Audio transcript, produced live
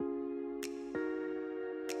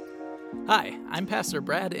Hi, I'm Pastor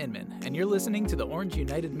Brad Inman, and you're listening to the Orange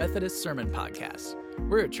United Methodist Sermon Podcast.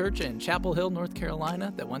 We're a church in Chapel Hill, North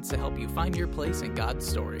Carolina that wants to help you find your place in God's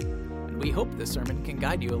story, and we hope this sermon can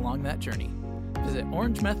guide you along that journey. Visit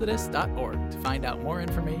orangemethodist.org to find out more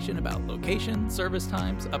information about location, service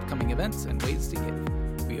times, upcoming events, and ways to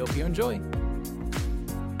give. We hope you enjoy.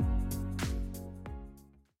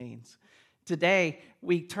 Today,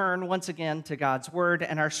 we turn once again to God's Word,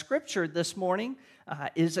 and our scripture this morning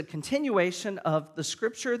is a continuation of the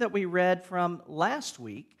scripture that we read from last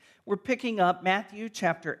week. We're picking up Matthew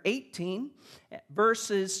chapter 18,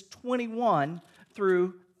 verses 21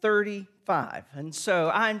 through 35. And so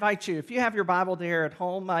I invite you, if you have your Bible there at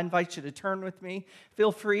home, I invite you to turn with me.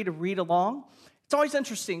 Feel free to read along. It's always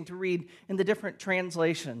interesting to read in the different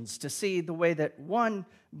translations to see the way that one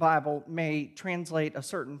Bible may translate a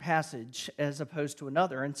certain passage as opposed to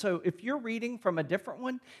another. And so if you're reading from a different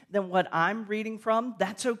one than what I'm reading from,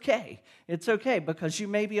 that's okay. It's okay because you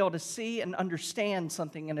may be able to see and understand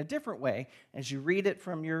something in a different way as you read it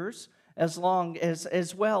from yours, as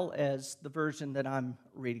well as the version that I'm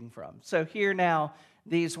reading from. So hear now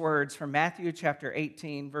these words from Matthew chapter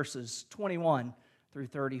 18, verses 21 through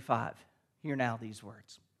 35. Hear now these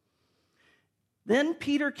words. Then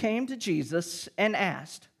Peter came to Jesus and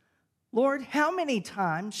asked, "Lord, how many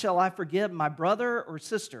times shall I forgive my brother or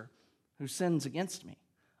sister who sins against me?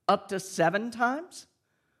 Up to 7 times?"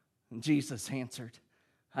 And Jesus answered,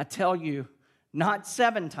 "I tell you, not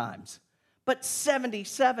 7 times, but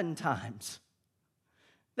 77 times.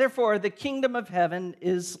 Therefore, the kingdom of heaven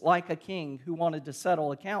is like a king who wanted to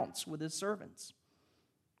settle accounts with his servants.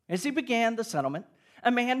 As he began the settlement, a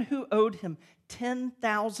man who owed him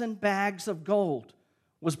 10,000 bags of gold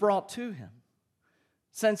was brought to him.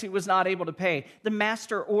 Since he was not able to pay, the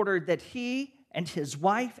master ordered that he and his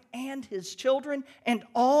wife and his children and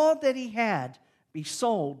all that he had be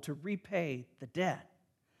sold to repay the debt.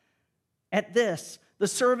 At this, the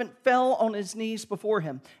servant fell on his knees before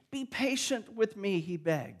him. "Be patient with me," he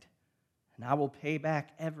begged, "and I will pay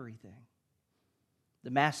back everything."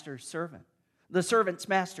 The servant's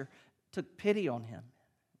master, took pity on him,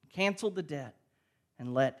 canceled the debt,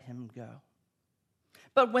 and let him go.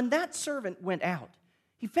 But when that servant went out,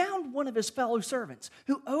 he found one of his fellow servants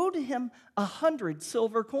who owed him 100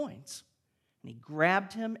 silver coins. And he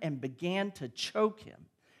grabbed him and began to choke him.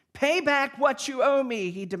 "Pay back what you owe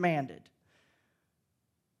me," he demanded.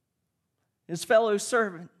 His fellow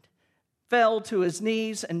servant fell to his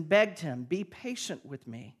knees and begged him, "Be patient with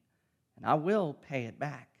me, and I will pay it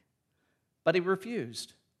back." But he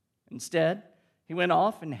refused. Instead, he went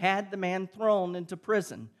off and had the man thrown into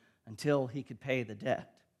prison until he could pay the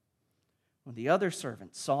debt. When the other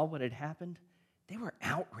servants saw what had happened, they were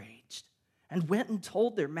outraged and went and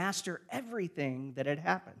told their master everything that had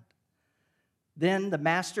happened. Then the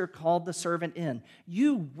master called the servant in.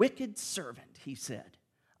 "You wicked servant," he said.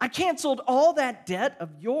 "I canceled all that debt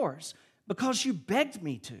of yours because you begged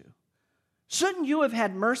me to. Shouldn't you have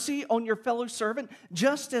had mercy on your fellow servant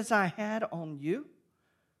just as I had on you?"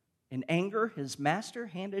 In anger, his master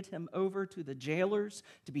handed him over to the jailers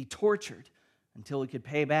to be tortured until he could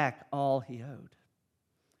pay back all he owed.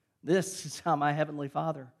 This is how my heavenly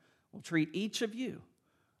Father will treat each of you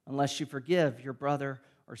unless you forgive your brother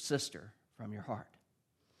or sister from your heart.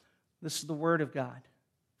 This is the word of God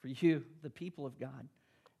for you, the people of God.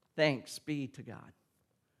 Thanks be to God.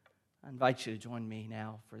 I invite you to join me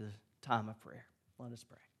now for the time of prayer. Let us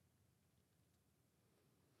pray.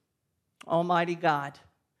 Almighty God,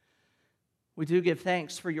 we do give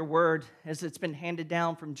thanks for your word as it's been handed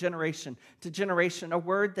down from generation to generation, a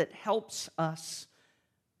word that helps us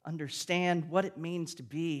understand what it means to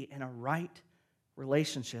be in a right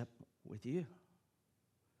relationship with you.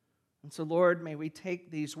 And so, Lord, may we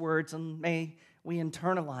take these words and may we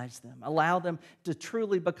internalize them, allow them to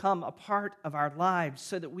truly become a part of our lives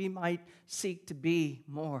so that we might seek to be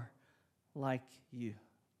more like you.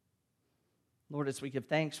 Lord, as we give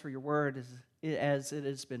thanks for your word as it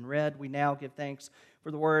has been read, we now give thanks for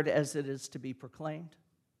the word as it is to be proclaimed.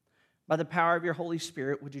 By the power of your Holy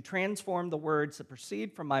Spirit, would you transform the words that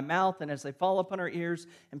proceed from my mouth, and as they fall upon our ears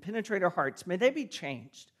and penetrate our hearts, may they be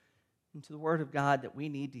changed into the word of God that we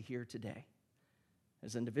need to hear today,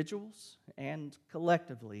 as individuals and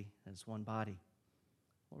collectively as one body.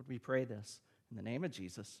 Lord, we pray this in the name of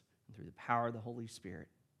Jesus and through the power of the Holy Spirit.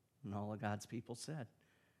 And all of God's people said,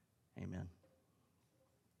 amen.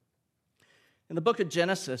 In the book of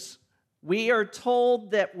Genesis, we are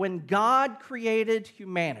told that when God created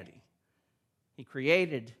humanity, he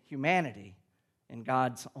created humanity in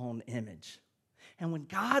God's own image. And when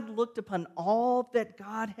God looked upon all that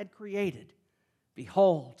God had created,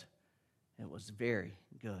 behold, it was very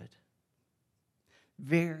good.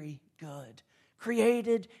 very good,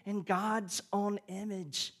 created in God's own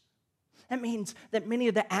image. That means that many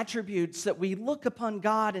of the attributes that we look upon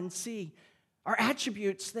God and see are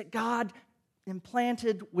attributes that God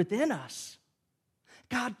implanted within us.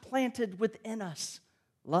 God planted within us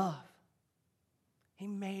love. He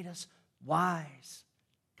made us wise,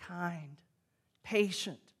 kind,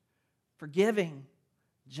 patient, forgiving,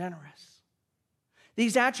 generous.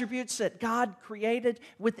 These attributes that God created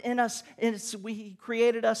within us, He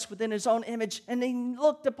created us within His own image, and He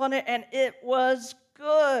looked upon it, and it was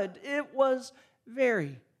good. It was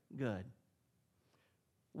very good.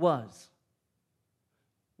 Was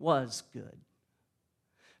good.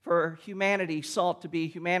 For humanity sought to be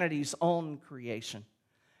humanity's own creation.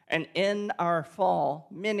 And in our fall,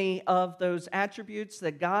 many of those attributes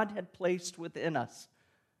that God had placed within us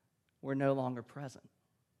were no longer present.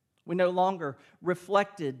 We no longer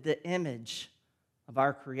reflected the image of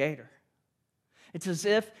our Creator. It's as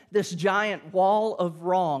if this giant wall of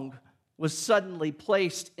wrong was suddenly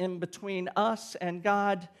placed in between us and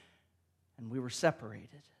God, and we were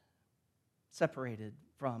separated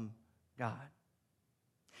from God.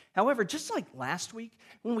 However, just like last week,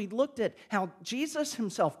 when we looked at how Jesus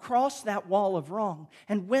himself crossed that wall of wrong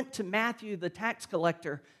and went to Matthew, the tax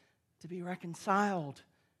collector, to be reconciled,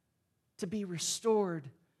 to be restored,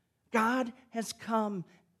 God has come,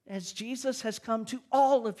 as Jesus has come to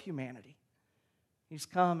all of humanity. He's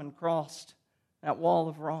come and crossed that wall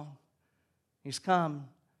of wrong. He's come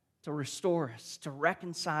to restore us, to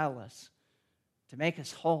reconcile us, to make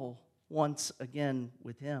us whole once again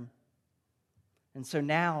with Him. And so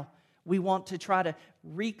now we want to try to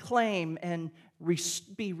reclaim and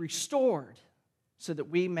be restored so that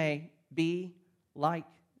we may be like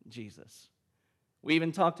Jesus. We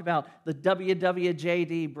even talked about the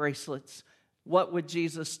WWJD bracelets. What would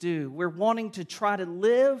Jesus do? We're wanting to try to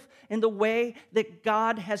live in the way that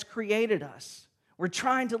God has created us. We're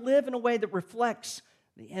trying to live in a way that reflects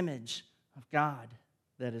the image of God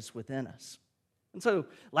that is within us. And so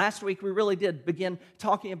last week we really did begin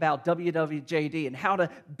talking about WWJD and how to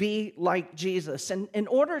be like Jesus. And in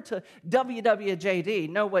order to WWJD,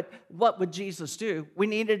 know what would Jesus do, we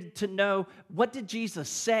needed to know what did Jesus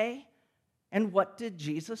say and what did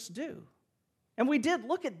Jesus do. And we did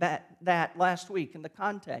look at that last week in the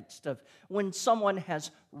context of when someone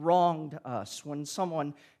has wronged us, when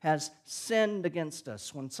someone has sinned against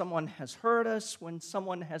us, when someone has hurt us, when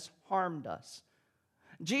someone has harmed us.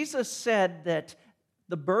 Jesus said that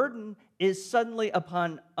the burden is suddenly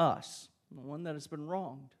upon us, the one that has been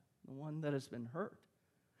wronged, the one that has been hurt.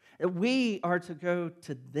 That we are to go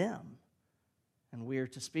to them, and we are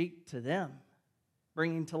to speak to them,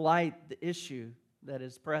 bringing to light the issue that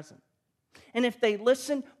is present. And if they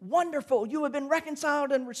listen, wonderful, you have been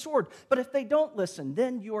reconciled and restored. But if they don't listen,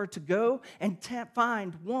 then you are to go and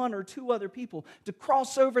find one or two other people to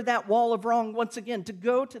cross over that wall of wrong once again, to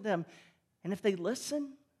go to them. And if they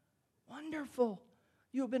listen, wonderful,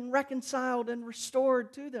 you have been reconciled and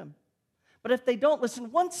restored to them. But if they don't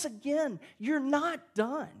listen, once again, you're not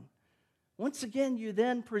done. Once again, you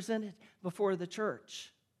then present it before the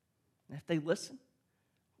church. And if they listen,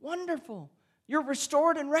 wonderful, you're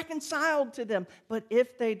restored and reconciled to them. But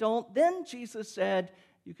if they don't, then Jesus said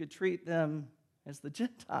you could treat them as the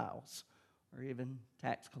Gentiles or even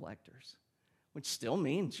tax collectors, which still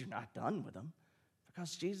means you're not done with them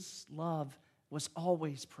because Jesus' love was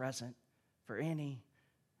always present for any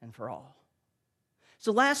and for all.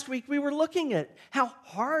 So last week we were looking at how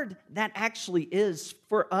hard that actually is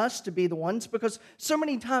for us to be the ones, because so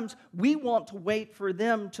many times we want to wait for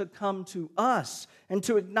them to come to us and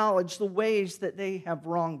to acknowledge the ways that they have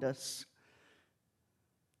wronged us.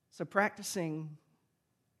 So practicing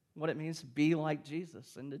what it means to be like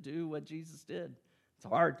Jesus and to do what Jesus did, it's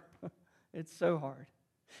hard. It's so hard.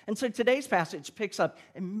 And so today's passage picks up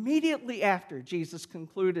immediately after Jesus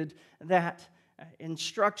concluded that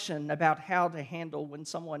instruction about how to handle when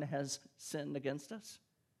someone has sinned against us.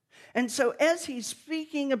 And so as he's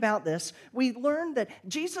speaking about this, we learn that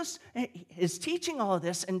Jesus is teaching all of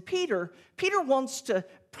this, and Peter wants to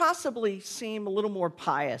possibly seem a little more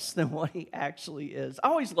pious than what he actually is. I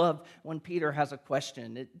always love when Peter has a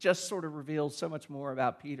question. It just sort of reveals so much more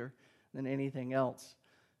about Peter than anything else.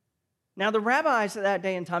 Now, the rabbis of that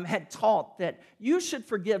day and time had taught that you should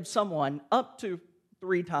forgive someone up to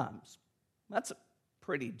 3 times. That's a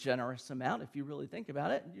pretty generous amount if you really think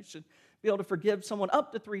about it. You should be able to forgive someone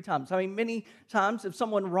up to 3 times. I mean, many times if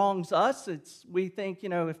someone wrongs us, we think,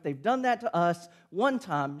 if they've done that to us 1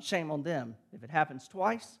 time, shame on them. If it happens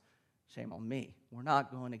twice, shame on me. We're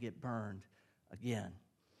not going to get burned again.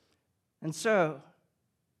 And so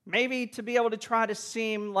maybe to be able to try to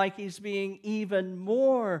seem like he's being even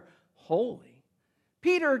more holy,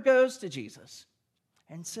 Peter goes to Jesus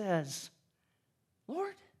and says,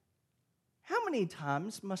 Lord, how many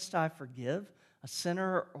times must I forgive a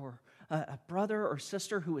sinner or a brother or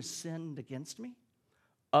sister who has sinned against me?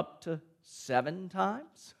 Up to 7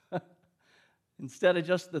 times? Instead of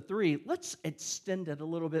just the 3, let's extend it a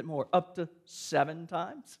little bit more, up to 7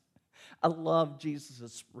 times. I love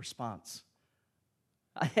Jesus' response.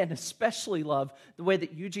 And especially love the way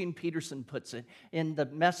that Eugene Peterson puts it in the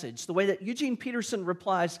Message. The way that Eugene Peterson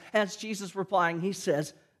replies, as Jesus replying, he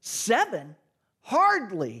says, 7?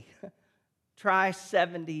 Hardly. Try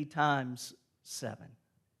 70 times 7.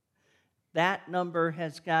 That number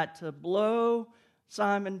has got to blow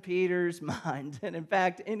Simon Peter's mind. And in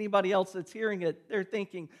fact, anybody else that's hearing it, they're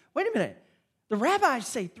thinking, wait a minute, the rabbis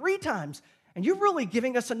say 3 times, and you're really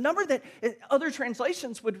giving us a number that other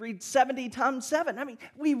translations would read 70 times 7. I mean,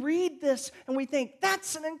 we read this and we think,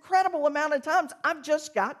 that's an incredible amount of times. I've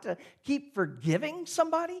just got to keep forgiving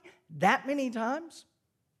somebody that many times.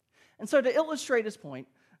 And so to illustrate his point,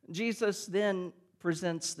 Jesus then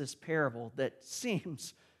presents this parable that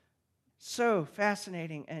seems so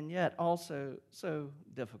fascinating and yet also so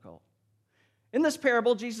difficult. In this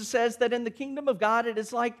parable, Jesus says that in the kingdom of God, it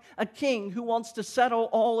is like a king who wants to settle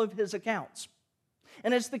all of his accounts.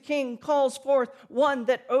 And as the king calls forth one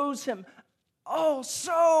that owes him,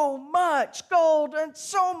 so much gold and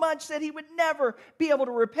so much that he would never be able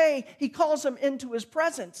to repay, he calls him into his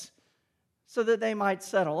presence so that they might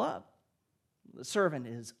settle up. The servant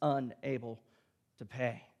is unable to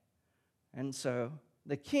pay. And so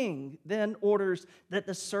the king then orders that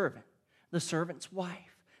the servant's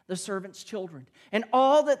wife, the servant's children, and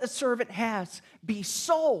all that the servant has be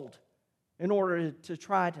sold in order to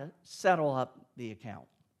try to settle up the account.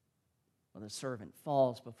 Well, the servant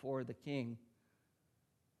falls before the king.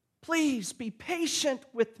 Please be patient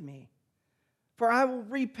with me, for I will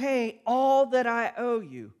repay all that I owe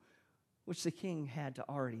you, which the king had to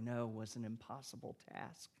already know was an impossible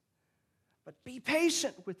task. But be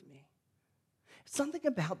patient with me. Something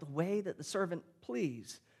about the way that the servant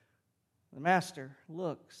pleads. The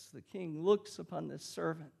king looks upon this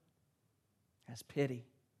servant, has pity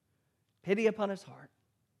upon his heart.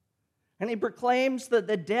 And he proclaims that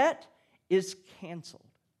the debt is canceled.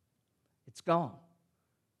 It's gone.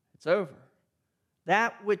 It's over.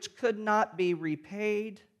 That which could not be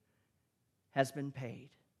repaid has been paid.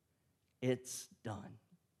 It's done.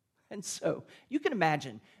 And so you can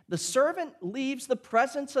imagine the servant leaves the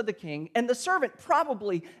presence of the king, and the servant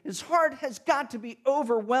probably, his heart has got to be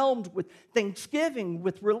overwhelmed with thanksgiving,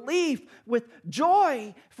 with relief, with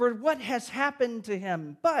joy for what has happened to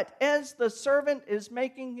him. But as the servant is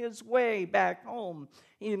making his way back home,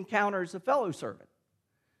 he encounters a fellow servant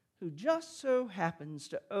who just so happens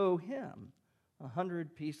to owe him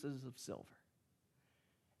 100 pieces of silver.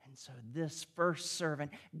 And so this first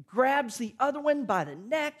servant grabs the other one by the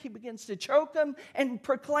neck. He begins to choke him and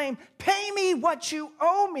proclaim, "Pay me what you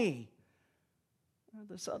owe me."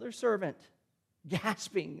 This other servant,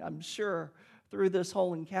 gasping, I'm sure, through this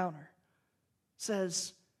whole encounter,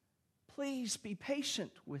 says, "Please be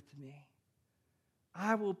patient with me.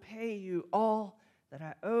 I will pay you all that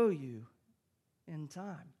I owe you in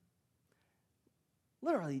time."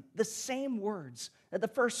 Literally, the same words that the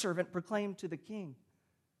first servant proclaimed to the king.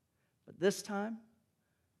 But this time,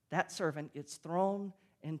 that servant gets thrown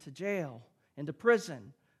into jail, into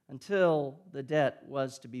prison, until the debt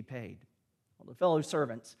was to be paid. Well, the fellow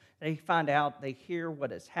servants, they find out, they hear what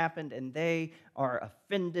has happened, and they are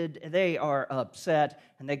offended, they are upset,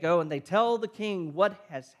 and they go and they tell the king what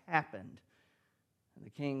has happened. And the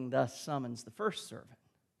king thus summons the first servant,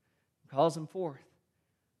 calls him forth,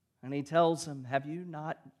 and he tells him, "Have you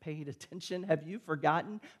not paid attention? Have you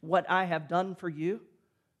forgotten what I have done for you?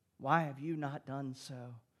 Why have you not done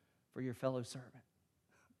so for your fellow servant?"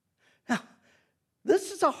 Now,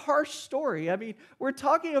 this is a harsh story. I mean, we're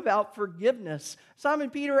talking about forgiveness.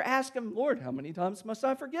 Simon Peter asked him, "Lord, how many times must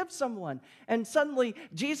I forgive someone?" And suddenly,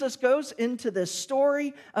 Jesus goes into this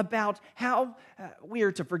story about how we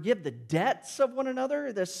are to forgive the debts of one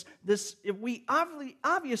another. We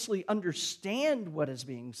obviously understand what is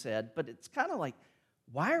being said, but it's kind of like,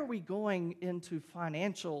 why are we going into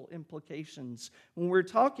financial implications when we're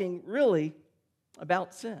talking really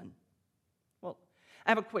about sin? Well,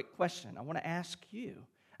 I have a quick question I want to ask you.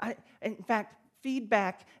 In fact,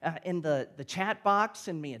 feedback in the chat box,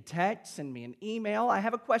 send me a text, send me an email. I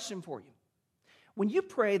have a question for you. When you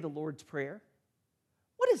pray the Lord's Prayer,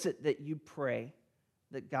 what is it that you pray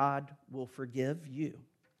that God will forgive you?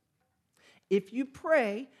 If you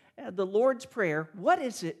pray the Lord's Prayer, what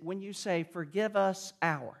is it when you say, forgive us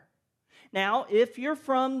our? Now, if you're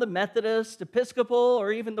from the Methodist, Episcopal,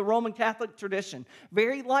 or even the Roman Catholic tradition,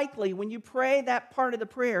 very likely when you pray that part of the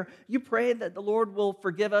prayer, you pray that the Lord will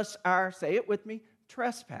forgive us our, say it with me,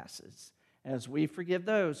 trespasses, as we forgive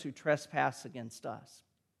those who trespass against us.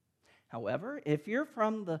 However, if you're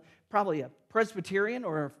from probably a Presbyterian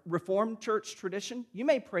or a Reformed church tradition, you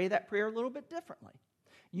may pray that prayer a little bit differently.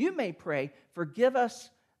 You may pray, forgive us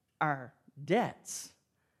our debts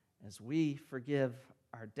as we forgive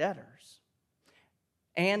our debtors.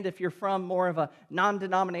 And if you're from more of a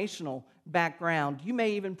non-denominational background, you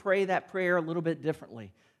may even pray that prayer a little bit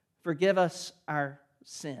differently. Forgive us our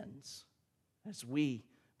sins as we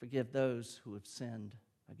forgive those who have sinned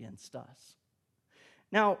against us.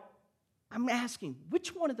 Now, I'm asking,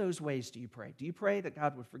 which one of those ways do you pray? Do you pray that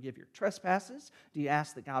God would forgive your trespasses? Do you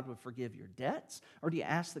ask that God would forgive your debts? Or do you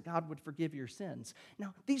ask that God would forgive your sins?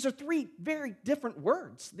 Now, these are three very different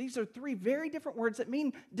words. These are three very different words that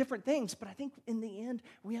mean different things, but I think in the end,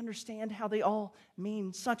 we understand how they all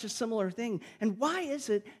mean such a similar thing. And why is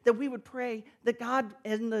it that we would pray that God,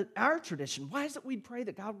 in our tradition, why is it we'd pray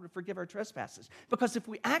that God would forgive our trespasses? Because if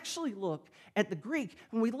we actually look at the Greek,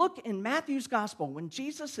 when we look in Matthew's gospel, when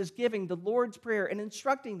Jesus is giving the Lord's Prayer and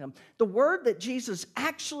instructing them, the word that Jesus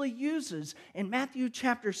actually uses in Matthew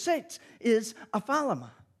chapter 6 is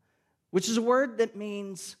aphalama, which is a word that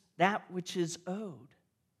means that which is owed.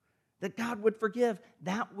 That God would forgive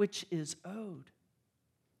that which is owed.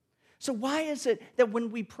 So why is it that when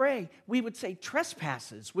we pray, we would say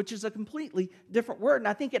trespasses, which is a completely different word? And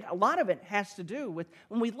I think a lot of it has to do with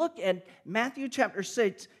when we look at Matthew chapter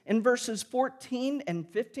 6 in verses 14 and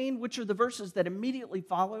 15, which are the verses that immediately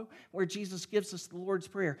follow where Jesus gives us the Lord's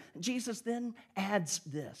Prayer. Jesus then adds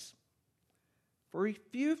this: for if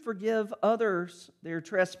you forgive others their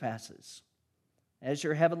trespasses, as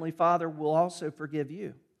your heavenly Father will also forgive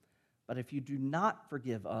you. But if you do not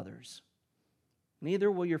forgive others,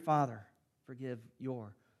 neither will your Father forgive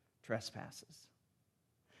your trespasses.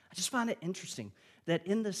 I just find it interesting that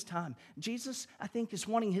in this time, Jesus, I think, is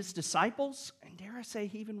wanting his disciples, and dare I say,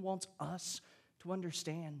 he even wants us to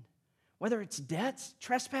understand. Whether it's debts,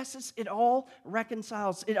 trespasses, it all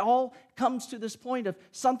reconciles. It all comes to this point of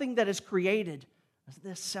something that is created,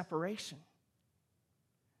 this separation.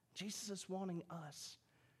 Jesus is wanting us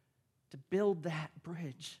to build that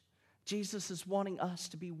bridge. Jesus is wanting us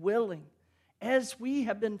to be willing, as we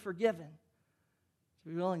have been forgiven, to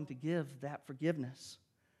be willing to give that forgiveness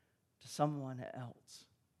to someone else.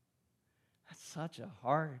 That's such a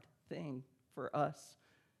hard thing for us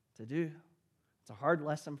to do. It's a hard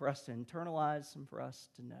lesson for us to internalize and for us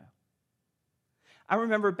to know. I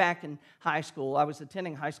remember back in high school, I was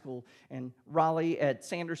attending high school in Raleigh at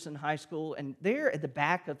Sanderson High School, and there at the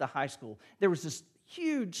back of the high school, there was this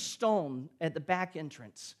huge stone at the back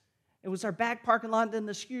entrance. It was our back parking lot, then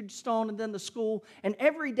this huge stone, and then the school. And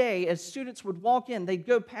every day, as students would walk in, they'd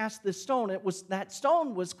go past this stone. That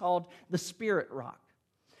stone was called the Spirit Rock.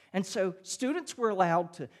 And so students were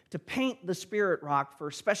allowed to paint the Spirit Rock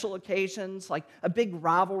for special occasions, like a big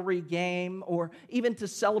rivalry game, or even to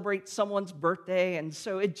celebrate someone's birthday. And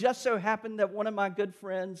so it just so happened that one of my good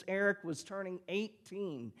friends, Eric, was turning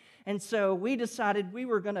 18. And so we decided we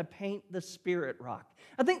were going to paint the Spirit Rock.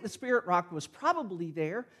 I think the Spirit Rock was probably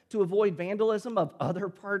there to avoid vandalism of other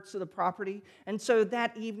parts of the property. And so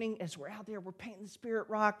that evening, as we're out there, we're painting the Spirit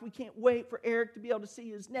Rock. We can't wait for Eric to be able to see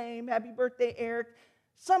his name. Happy birthday, Eric.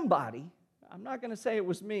 Somebody, I'm not going to say it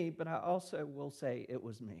was me, but I also will say it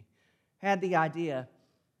was me, had the idea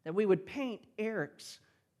that we would paint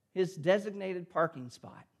his designated parking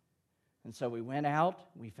spot. And so we went out,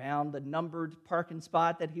 we found the numbered parking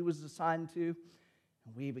spot that he was assigned to,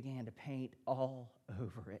 and we began to paint all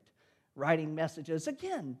over it, writing messages.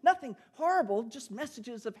 Again, nothing horrible, just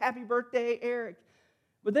messages of happy birthday, Eric.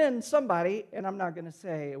 But then somebody, and I'm not going to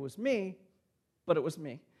say it was me, but it was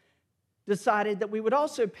me, decided that we would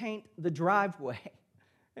also paint the driveway.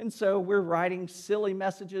 And so we're writing silly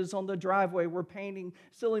messages on the driveway. We're painting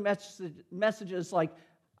silly messages like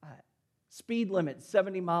speed limit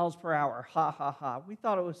 70 miles per hour. Ha, ha, ha. We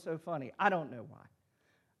thought it was so funny. I don't know why.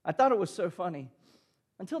 I thought it was so funny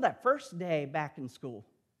until that first day back in school.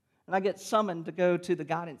 And I get summoned to go to the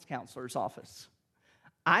guidance counselor's office.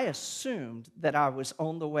 I assumed that I was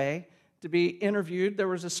on the way to be interviewed. There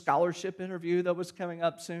was a scholarship interview that was coming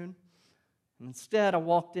up soon. And instead, I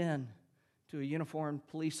walked in to a uniformed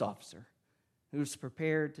police officer who was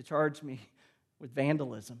prepared to charge me with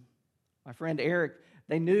vandalism. My friend Eric,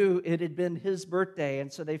 they knew it had been his birthday,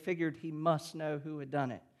 and so they figured he must know who had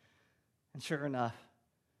done it. And sure enough,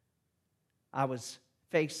 I was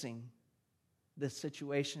facing this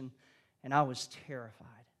situation, and I was terrified.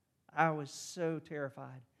 I was so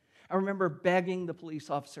terrified. I remember begging the police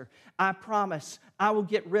officer, I promise I will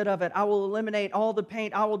get rid of it. I will eliminate all the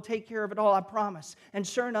paint. I will take care of it all, I promise. And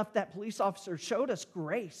sure enough, that police officer showed us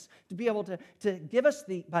grace to be able to give us,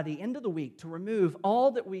 by the end of the week, to remove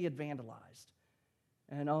all that we had vandalized.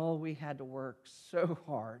 And we had to work so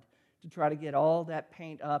hard to try to get all that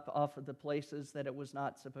paint up off of the places that it was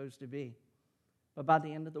not supposed to be. But by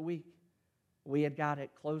the end of the week, we had got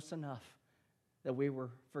it close enough that we were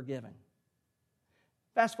forgiven.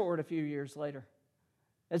 Fast forward a few years later,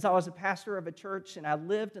 as I was a pastor of a church and I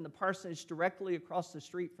lived in the parsonage directly across the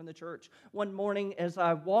street from the church, one morning as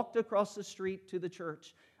I walked across the street to the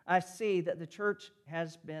church, I see that the church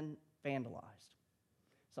has been vandalized.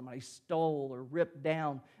 Somebody stole or ripped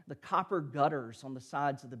down the copper gutters on the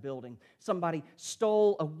sides of the building. Somebody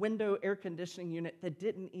stole a window air conditioning unit that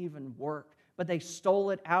didn't even work, but they stole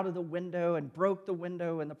it out of the window and broke the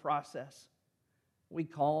window in the process. We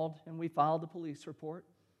called and we filed a police report,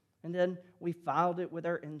 and then we filed it with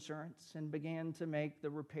our insurance and began to make the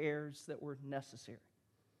repairs that were necessary.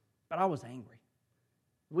 But I was angry.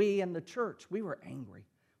 We in the church, we were angry.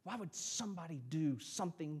 Why would somebody do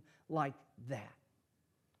something like that?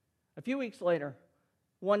 A few weeks later,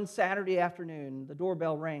 one Saturday afternoon, the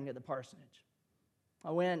doorbell rang at the parsonage.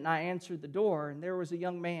 I went and I answered the door, and there was a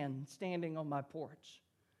young man standing on my porch.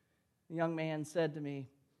 The young man said to me,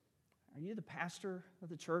 "Are you the pastor of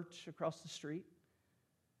the church across the street?"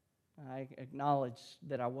 I acknowledged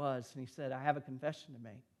that I was, and he said, "I have a confession to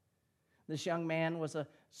make." This young man was a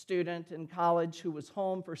student in college who was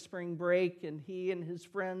home for spring break, and he and his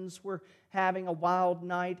friends were having a wild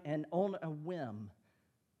night, and on a whim,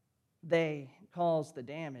 they caused the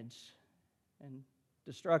damage and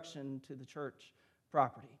destruction to the church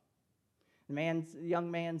property. The young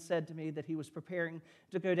man said to me that he was preparing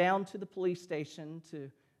to go down to the police station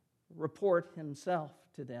to report himself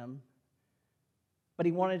to them, but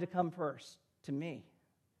he wanted to come first to me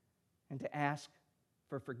and to ask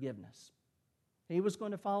for forgiveness. He was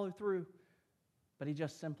going to follow through, but he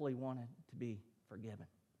just simply wanted to be forgiven.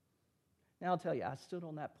 Now, I'll tell you, I stood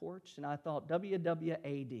on that porch and I thought,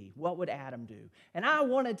 WWAD, what would Adam do? And I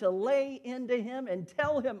wanted to lay into him and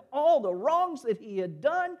tell him all the wrongs that he had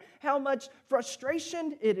done, how much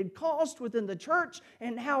frustration it had caused within the church,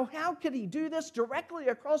 and how could he do this directly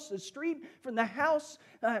across the street from the house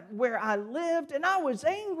where I lived, and I was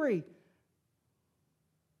angry.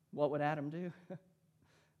 What would Adam do?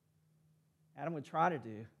 Adam would try to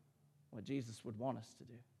do what Jesus would want us to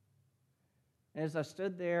do. And as I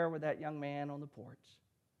stood there with that young man on the porch,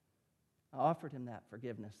 I offered him that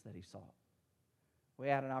forgiveness that he sought. We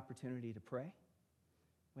had an opportunity to pray.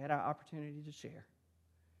 We had an opportunity to share.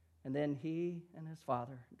 And then he and his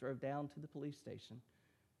father drove down to the police station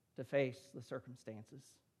to face the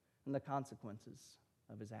circumstances and the consequences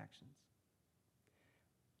of his actions.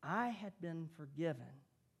 I had been forgiven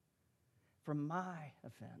from my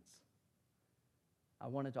offense. I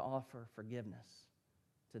wanted to offer forgiveness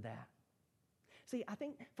to that. See, I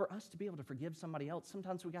think for us to be able to forgive somebody else,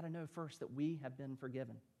 sometimes we got to know first that we have been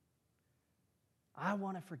forgiven. I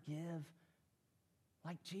want to forgive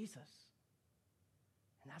like Jesus.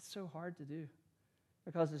 And that's so hard to do.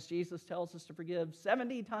 Because as Jesus tells us to forgive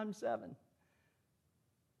 70 times 7,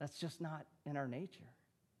 that's just not in our nature.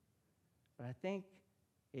 But I think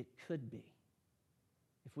it could be.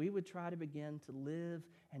 If we would try to begin to live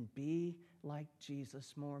and be like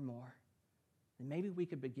Jesus more and more, then maybe we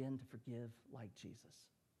could begin to forgive like Jesus.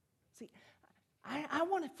 See, I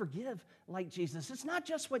want to forgive like Jesus. It's not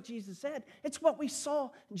just what Jesus said. It's what we saw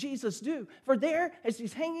Jesus do. For there, as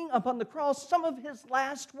he's hanging upon the cross, some of his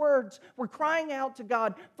last words were crying out to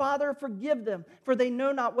God, "Father, forgive them, for they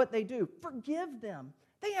know not what they do." Forgive them.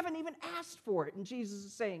 They haven't even asked for it. And Jesus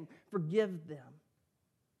is saying, forgive them.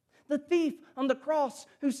 The thief on the cross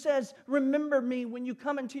who says, "Remember me when you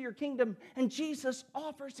come into your kingdom." And Jesus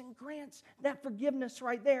offers and grants that forgiveness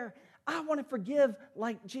right there. I want to forgive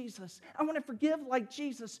like Jesus. I want to forgive like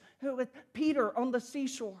Jesus, who with Peter on the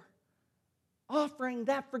seashore, offering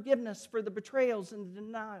that forgiveness for the betrayals and the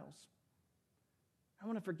denials. I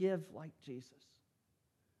want to forgive like Jesus.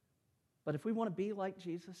 But if we want to be like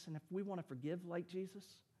Jesus, and if we want to forgive like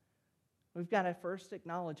Jesus, we've got to first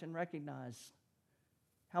acknowledge and recognize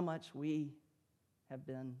how much we have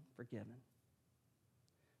been forgiven.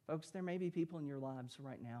 Folks, there may be people in your lives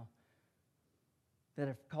right now that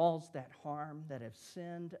have caused that harm, that have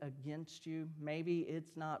sinned against you. Maybe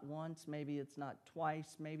it's not once, maybe it's not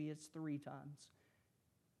twice, maybe it's 3 times.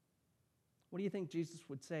 What do you think Jesus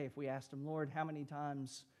would say if we asked him, "Lord, how many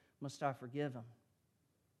times must I forgive him?"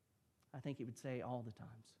 I think he would say all the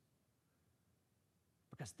times.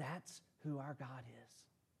 because that's who our God is.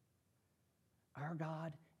 Our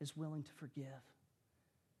God is willing to forgive.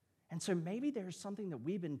 And so maybe there's something that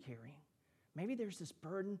we've been carrying. Maybe there's this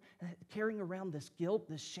burden, carrying around this guilt,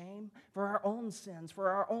 this shame for our own sins, for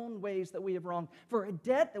our own ways that we have wronged, for a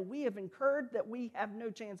debt that we have incurred that we have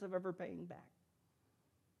no chance of ever paying back.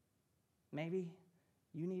 Maybe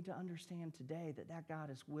you need to understand today that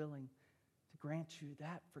God is willing to grant you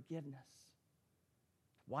that forgiveness.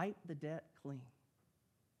 Wipe the debt clean.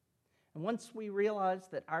 And once we realize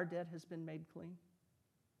that our debt has been made clean,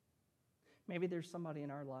 maybe there's somebody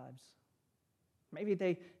in our lives. Maybe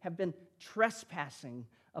they have been trespassing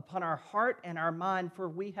upon our heart and our mind, for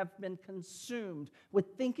we have been consumed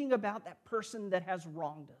with thinking about that person that has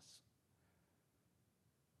wronged us.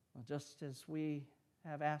 Well, just as we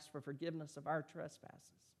have asked for forgiveness of our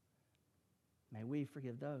trespasses, may we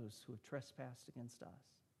forgive those who have trespassed against us.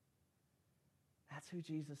 That's who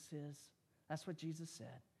Jesus is. That's what Jesus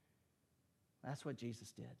said. That's what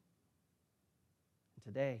Jesus did. And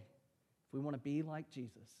today, if we want to be like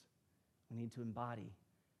Jesus, we need to embody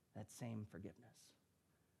that same forgiveness.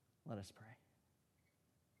 Let us pray.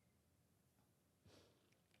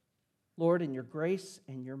 Lord, in your grace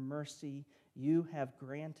and your mercy, you have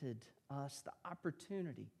granted us the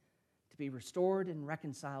opportunity to be restored and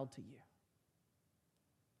reconciled to you.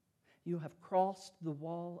 You have crossed the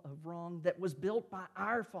wall of wrong that was built by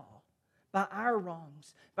our fall, by our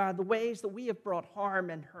wrongs, by the ways that we have brought harm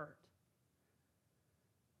and hurt.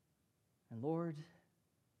 And Lord,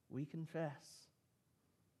 we confess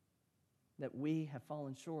that we have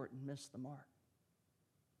fallen short and missed the mark.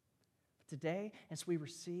 But today, as we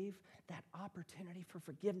receive that opportunity for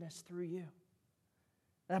forgiveness through you,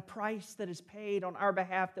 that price that is paid on our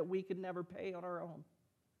behalf that we could never pay on our own,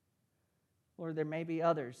 Lord, there may be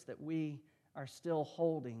others that we are still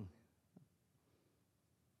holding.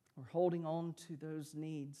 We're holding on to those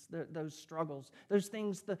needs, those struggles, those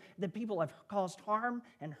things that people have caused harm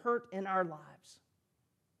and hurt in our lives.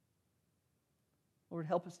 Lord,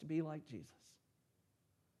 help us to be like Jesus.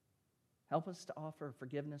 Help us to offer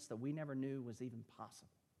forgiveness that we never knew was even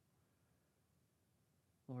possible.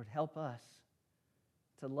 Lord, help us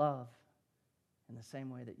to love in the same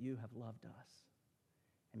way that you have loved us.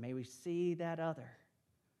 And may we see that other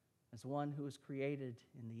as one who is created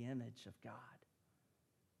in the image of God.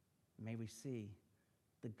 May we see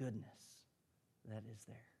the goodness that is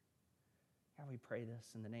there. God, we pray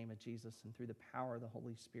this in the name of Jesus and through the power of the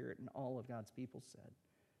Holy Spirit, and all of God's people said,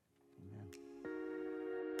 Amen.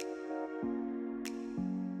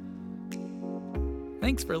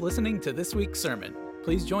 Thanks for listening to this week's sermon.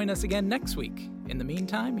 Please join us again next week. In the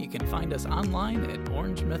meantime, you can find us online at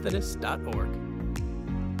orangemethodist.org.